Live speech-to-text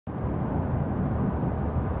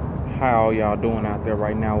How y'all doing out there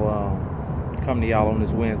right now? Coming to y'all on this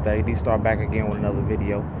Wednesday. D-Star back again with another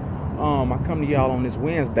video. I come to y'all on this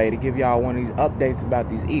Wednesday to give y'all one of these updates about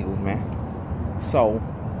these Eagles, man. So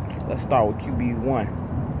let's start with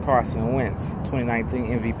QB1, Carson Wentz,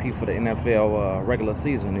 2019 MVP for the NFL regular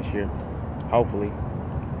season this year. Hopefully,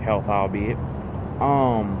 health albeit.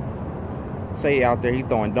 Say out there, he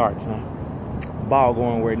throwing darts, man. Ball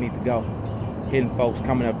going where it needs to go, hitting folks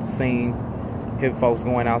coming up the seam, hitting folks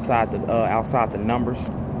going outside the numbers,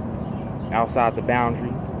 outside the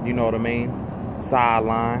boundary. You know what I mean?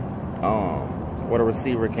 Sideline, where the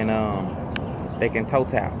receiver can they can toe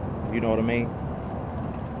tap. You know what I mean?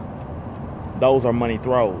 Those are money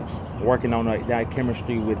throws. Working on that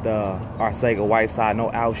chemistry with Arcega-Whiteside. No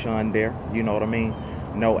Alshon there. You know what I mean?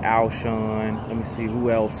 No Alshon. Let me see who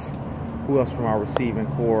else. Who else from our receiving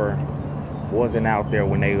core wasn't out there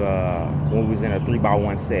when we was in a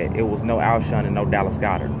 3-by-1 set. It was no Alshon and no Dallas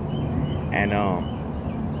Goedert. And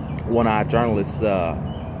one of our journalists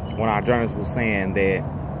was saying that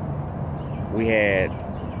we had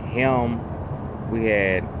him, we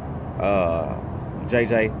had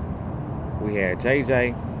JJ,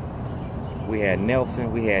 we had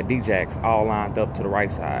Nelson, we had DJax all lined up to the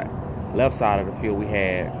right side. Left side of the field, we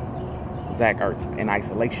had Zach Ertz in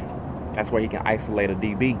isolation. That's where he can isolate a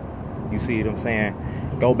DB. You see what I'm saying?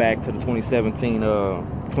 Go back to the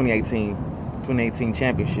 2018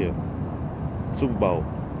 championship, Super Bowl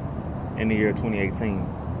in the year 2018.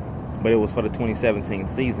 But it was for the 2017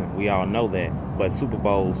 season. We all know that. But Super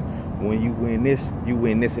Bowls, when you win this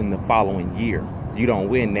in the following year. You don't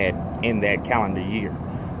win that in that calendar year.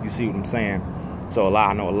 You see what I'm saying? So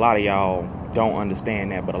I know a lot of y'all don't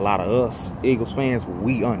understand that, but a lot of us Eagles fans,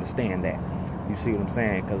 we understand that. You see what I'm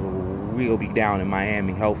saying? Because we'll be down in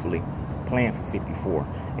Miami, hopefully, playing for 54.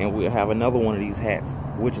 And we'll have another one of these hats,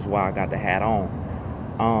 which is why I got the hat on.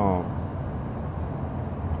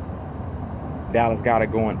 Dallas got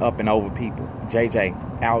it going up and over people. JJ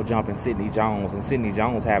out jumping Sidney Jones, and Sidney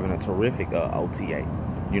Jones having a terrific OTA.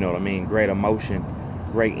 You know what I mean? Great emotion,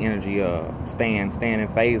 great energy, staying in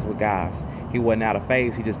phase with guys. He wasn't out of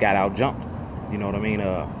phase, he just got out jumped. You know what I mean?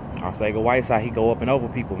 Arcega-Whiteside, he go up and over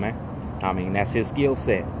people, man. I mean, that's his skill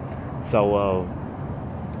set. So,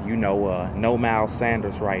 you know, no Miles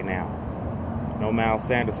Sanders right now. No Miles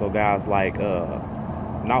Sanders, so guys like,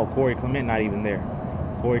 no, Corey Clement not even there.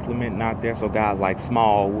 Corey Clement not there, so guys like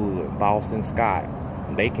Smallwood, Boston Scott,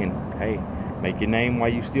 they can, hey, make your name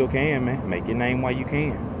while you still can, man. Make your name while you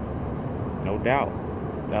can. No doubt.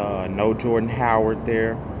 No Jordan Howard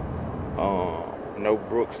there. No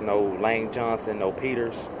Brooks, no Lane Johnson, no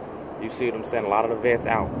Peters. You see what I'm saying? A lot of the vets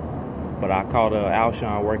out. But I caught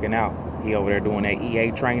Alshon working out. He over there doing that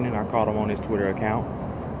EA training. I caught him on his Twitter account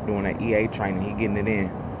doing that EA training. He getting it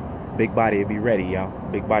in. Big body will be ready, y'all.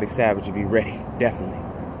 Big body Savage will be ready, definitely.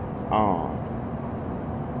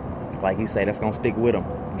 Like he said, that's gonna stick with him.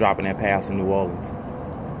 Dropping that pass in New Orleans.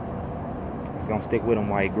 It's gonna stick with him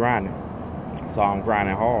while he grinding. So I'm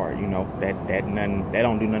grinding hard, you know. That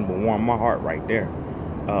don't do nothing but warm my heart right there.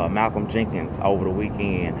 Malcolm Jenkins over the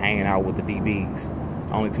weekend hanging out with the DBs.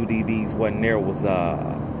 Only 2 DBs wasn't there was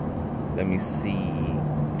let me see,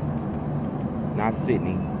 not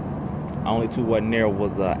Sydney. Only 2 wasn't there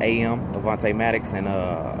was AM, Avonte Maddox, and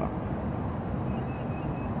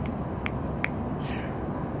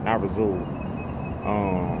not Razul.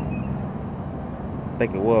 I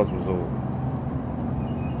think it was Razul.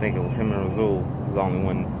 I think it was him and Razul. It was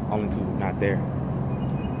only 2 not there.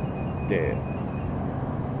 Yeah.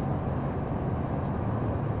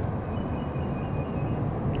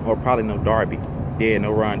 Or probably no Darby. Yeah,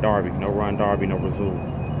 no Ron Darby. No Ron Darby, no Razul.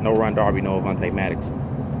 No Ron Darby, no Avonte Maddox.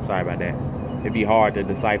 Sorry about that. It'd be hard to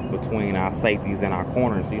decipher between our safeties and our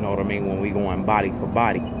corners, you know what I mean, when we going body for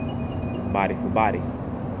body. Body for body.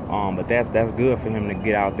 But that's good for him to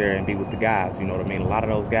get out there and be with the guys, you know what I mean? A lot of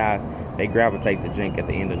those guys, they gravitate to Jink at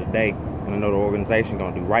the end of the day. And I know the organization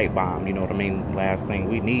gonna do right by him, you know what I mean? Last thing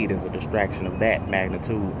we need is a distraction of that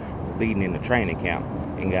magnitude leading into training camp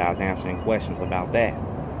and guys answering questions about that.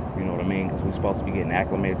 You know what I mean? Because we're supposed to be getting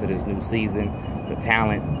acclimated to this new season. The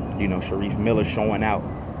talent, you know, Shareef Miller showing out,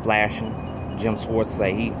 flashing. Jim Schwartz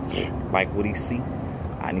say he like what he see.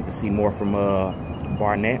 I need to see more from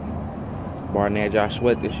Barnett, Josh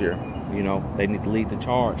Sweat this year. You know, they need to lead the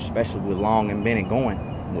charge, especially with Long and Bennett going,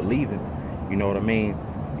 with leaving. You know what I mean?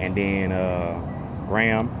 And then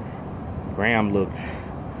Graham looking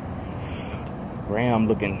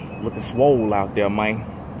swole out there, man.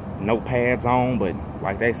 No pads on, but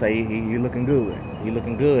like they say, he looking good. He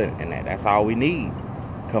looking good, and that's all we need.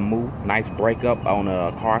 Camus, nice breakup on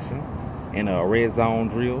Carson in red zone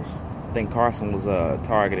drills. I think Carson was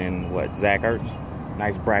targeting, what, Zach Ertz.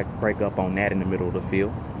 Nice break up on that in the middle of the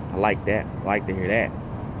field. I like that. I like to hear that.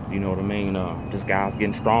 You know what I mean? Just guys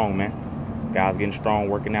getting strong, man. Guys getting strong,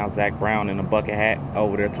 working out. Zach Brown in a bucket hat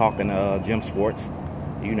over there talking to Jim Schwartz.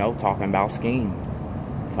 You know, talking about scheme,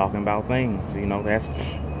 talking about things. You know, that's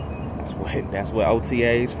what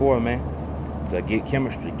OTA is for, man. To get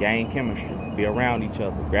chemistry, gain chemistry, be around each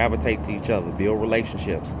other, gravitate to each other, build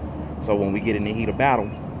relationships. So when we get in the heat of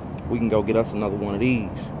battle, we can go get us another one of these.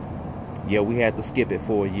 Yeah, we had to skip it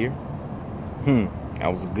for a year.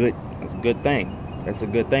 That's a good thing. That's a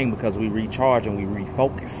good thing because we recharge and we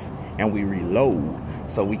refocus and we reload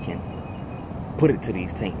so we can put it to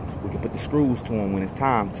these teams. We can put the screws to them when it's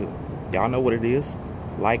time to. Y'all know what it is.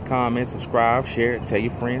 Like, comment, subscribe, share it, tell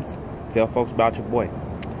your friends, tell folks about your boy.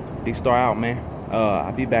 D-Star out, man.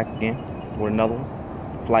 I'll be back again with another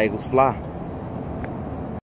one. Fly Eagles fly.